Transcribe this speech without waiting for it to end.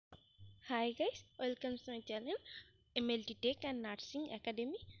Hi guys, welcome to my channel MLT Tech and Nursing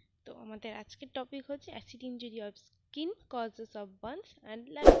Academy। তো আমাদের আজকের topic হচ্ছে acid injury of skin causes of Burns and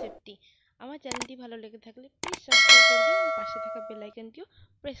lab safety. আমার চ্যানেলটি ভালো লেগে থাকলে প্লিজ সাবস্ক্রাইব করে দিও, পাশে থাকা বেল আইকনটিও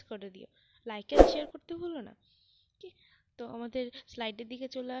প্রেস করে দিও, লাইক এন্ড শেয়ার করতে ভুলো না। ওকে, তো আমাদের স্লাইডের দিকে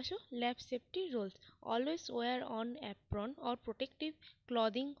চলে আসো। Lab safety rules: always wire on apron or protective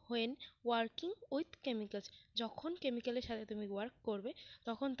clothing when working with chemicals. যখন কেমিক্যালের সাথে তুমি ওয়ার্ক করবে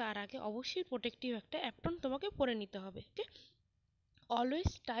তখন তার আগে অবশ্যই প্রোটেক্টিভ একটা অ্যাপ্রন তোমাকে পরে নিতে হবে। ওকে,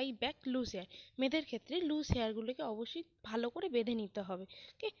 always tie back loose hair. মেয়েদের ক্ষেত্রে লুজ হেয়ারগুলোকে অবশ্যই ভালো করে বেঁধে নিতে হবে।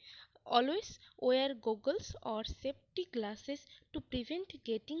 ওকে, always wire goggles or safety glasses to prevent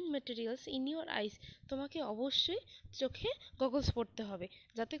getting materials in your eyes. তোমাকে অবশ্যই চোখে গগলস পরতে হবে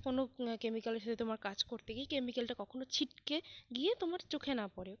যাতে কোনো কেমিক্যালের সাথে তোমার কাজ করতে গিয়ে কেমিক্যালটা কখনো ছিটকে গিয়ে তোমার চোখে না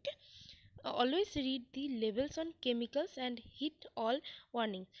পড়ে। ওকে, always read the labels on chemicals and hit all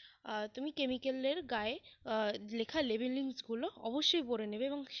warning. তুমি কেমিক্যালের গায়ে লেখা লেবেলিংসগুলো অবশ্যই পড়ে নেবে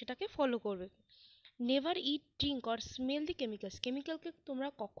এবং সেটাকে ফলো করবে। Never it, drink or smell the chemicals. কেমিক্যালকে তোমরা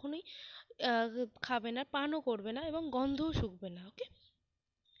কখনোই খাবে না, পানও করবে না এবং গন্ধও শুকবে না। ওকে,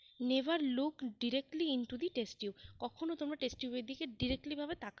 নেভার লুক ডিরেক্টলি ইনটু দি টেস্ট টিউব। কখনো তোমরা টেস্ট টিউবের দিকে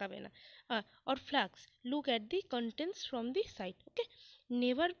ডিরেক্টলিভাবে তাকাবে না। Or flux, look at the contents from the side. Okay,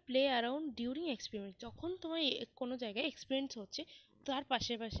 never play around during experiment. যখন তোমার কোনো জায়গায় এক্সপেরিমেন্টস হচ্ছে তার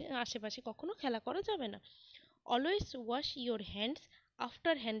আশেপাশে কখনো খেলা করা যাবে না। Always wash your hands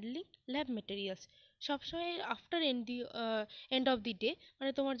after handling lab materials. সবসময় after end of the day,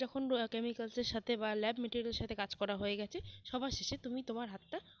 মানে তোমার যখন কেমিক্যালসের সাথে বা ল্যাব মেটেরিয়ালের সাথে কাজ করা হয়ে গেছে সবার শেষে তুমি তোমার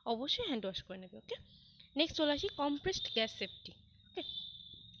হাতটা অবশ্যই হ্যান্ড ওয়াশ করে নেবে। ওকে, নেক্সট চলে আসি কম্প্রেসড গ্যাস সেফটি। ওকে,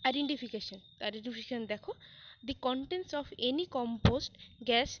 আইডেন্টিফিকেশন দেখো। দি contents of any compost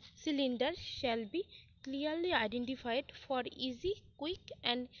gas cylinder shall be clearly identified for easy, quick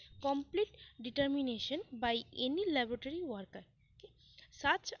and complete determination by any laboratory worker. Okay.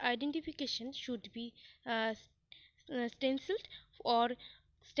 Such identification should be stenciled or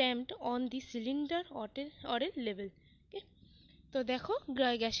stamped on the cylinder or a label. Okay. তো দেখো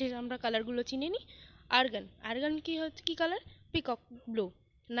গ্যাসের আমরা কালারগুলো চিনে নিই। Argon কি colour? Peacock blue.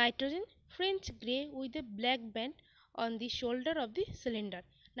 Nitrogen French grey with a black band on the shoulder of the cylinder.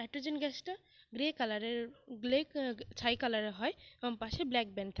 Nitrogen গ্যাসটা grey ছাই কালারের হয় এবং পাশে ব্ল্যাক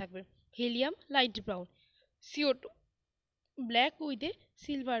ব্যান্ড থাকবে। Helium light brown. CO2 black with a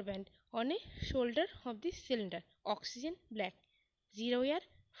silver band on a shoulder of the cylinder. Oxygen black. Zero air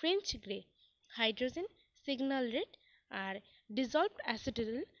French grey. Hydrogen signal red. R dissolved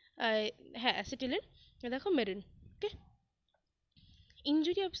acetylene দেখো maroon. Okay,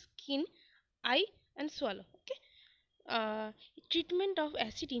 injury of skin, I and swallow. Okay, treatment of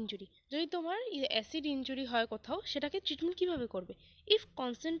acid injury. যদি তোমার acid injury হয় কোথাও, সেটাকে treatment কীভাবে করবে? If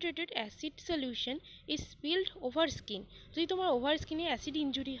concentrated acid solution is spelled over skin. যদি তোমার ওভার স্কিনে অ্যাসিড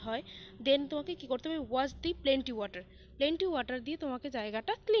ইনজুরি হয় দেন তোমাকে কী করতে হবে? ওয়াশ দি প্লেন্টি ওয়াটার দিয়ে তোমাকে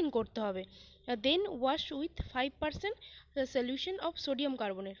জায়গাটা ক্লিন করতে হবে। দেন wash with 5% solution of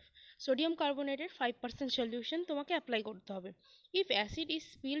sodium কার্বনেটের 5% solution তোমাকে অ্যাপ্লাই করতে হবে। If acid is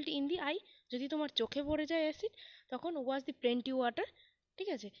spelled in the I, যদি তোমার চোখে পড়ে যায় অ্যাসিড, তখন ওয়াশ দি প্লেন্টি ওয়াটার। ঠিক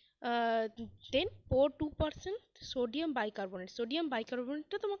আছে, দেন পোর 2% সোডিয়াম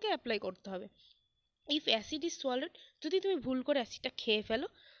বাইকার্বনেটটা তোমাকে অ্যাপ্লাই করতে হবে। ইফ অ্যাসিড ইজ সোয়ালড, যদি তুমি ভুল করে অ্যাসিডটা খেয়ে ফেলো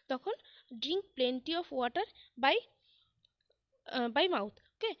তখন drink plenty of water by mouth.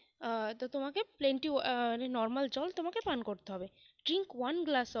 ওকে, তো তোমাকে নর্মাল জল তোমাকে পান করতে হবে। Drink 1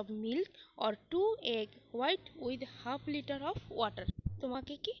 glass of milk or 2 egg white with half litre of water.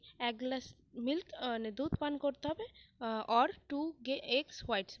 তোমাকে কি 1 গ্লাস মিল্ক মানে দুধ পান করতে হবে, অর 2 এগস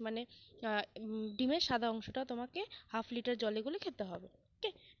হোয়াইটস মানে ডিমের সাদা অংশটা তোমাকে হাফ লিটার জলে গুলে খেতে হবে। ওকে,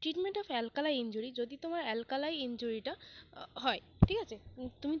 ট্রিটমেন্ট অফ অ্যালকালাই ইনজুরি। যদি তোমার অ্যালকালাই ইনজুরিটা হয়, ঠিক আছে,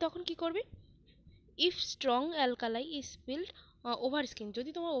 তুমি তখন কি করবে? If strong অ্যালকালাই is spelled over skin,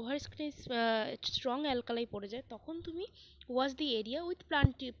 যদি তোমার ওভার স্কিনে স্ট্রং অ্যালকালাই পড়ে যায় তখন তুমি wash the area with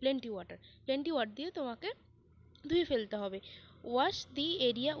plenty water দিয়ে তোমাকে ধুয়ে ফেলতে হবে। Wash the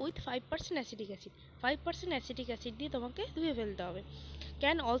area with 5% acetic acid দিয়ে তোমাকে ধুয়ে ফেলতে হবে।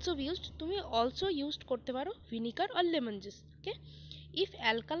 ক্যান অলসো বি ইউজড, তুমি অলসো ইউজড করতে পারো vinegar R lemon juice. Okay, if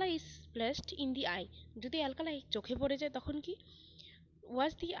অ্যালকালা is placed in the I, যদি অ্যালকালাই চোখে পড়ে যায় তখন কি?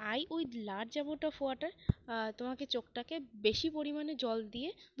 Wash the I with large amount of water, তোমাকে চোখটাকে বেশি পরিমাণে জল দিয়ে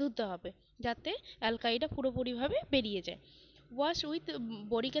ধুতে হবে যাতে অ্যালকাইটা পুরোপুরিভাবে বেরিয়ে যায়। Wash with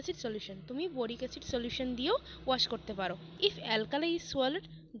boric acid solution, তুমি বোরিক অ্যাসিড সলিউশন দিয়েও ওয়াশ করতে পারো। ইফ অ্যালকালাই ইজ সোয়ালড,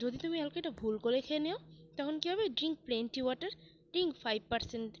 যদি তুমি অ্যালকাইটা ভুল করে খেয়ে নিও তখন কী হবে? Drink plenty water, drink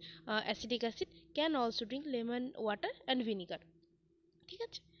 5% acetic acid, can also drink lemon water and vinegar. ঠিক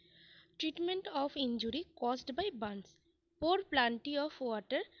আছে, Treatment of injury caused by burns. Pour plenty of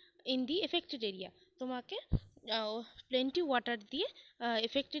water in the affected area. তোমাকে plenty water দিয়ে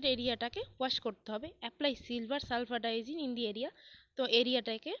affected এরিয়াটাকে ওয়াশ করতে হবে। Apply silver সালফাডাইজিন in the area. তো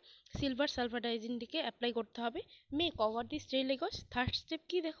এরিয়াটাকে silver সালফাডাইজিন দিকে apply করতে হবে। মে কভার দি স্টেরিলাই গজ। থার্ড স্টেপ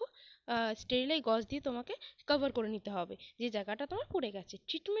কি দেখো, স্টেরিলাই গজ দিয়ে তোমাকে কভার করে নিতে হবে যে জায়গাটা তোমার পুড়ে গেছে।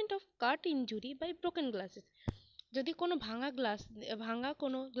 Treatment of cut injury by broken glasses. যদি কোনো ভাঙা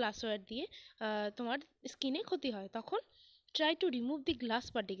কোনো গ্লাসওয়্যার দিয়ে তোমার স্কিনে ক্ষতি হয়, তখন try to remove the glass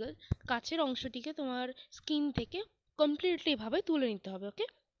particle. কাচের অংশটিকে তোমার স্কিন থেকে কমপ্লিটলি ভাবে তুলে নিতে হবে। ওকে।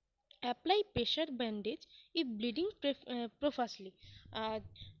 Apply pressure bandage if bleeding প্রফাসলি।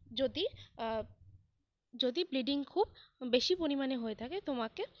 যদি যদি ব্লিডিং খুব বেশি পরিমাণে হয়ে থাকে,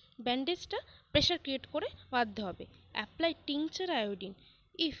 তোমাকে ব্যান্ডেজটা প্রেশার ক্রিয়েট করে বাঁধতে হবে। Apply tincture iodine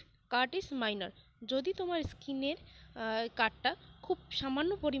if cut is minor. যদি তোমার স্কিনের কাটটা খুব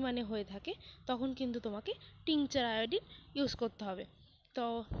সামান্য পরিমাণে হয়ে থাকে, তখন কিন্তু তোমাকে টিংচার আয়োডিন ইউজ করতে হবে। তো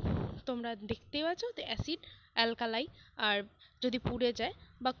তোমরা দেখতেই পাচ্ছ, তো অ্যাসিড, অ্যালকালাই আর যদি পুড়ে যায়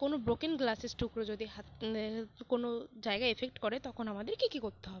বা কোনো ব্রোকেন গ্লাসের টুকরো যদি কোনো জায়গায় এফেক্ট করে, তখন আমাদের কী কী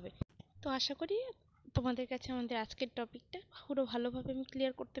করতে হবে। তো আশা করি তোমাদের কাছে আমাদের আজকের টপিকটা পুরো ভালোভাবে আমি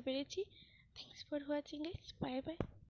ক্লিয়ার করতে পেরেছি। Thanks for watching guys, bye bye.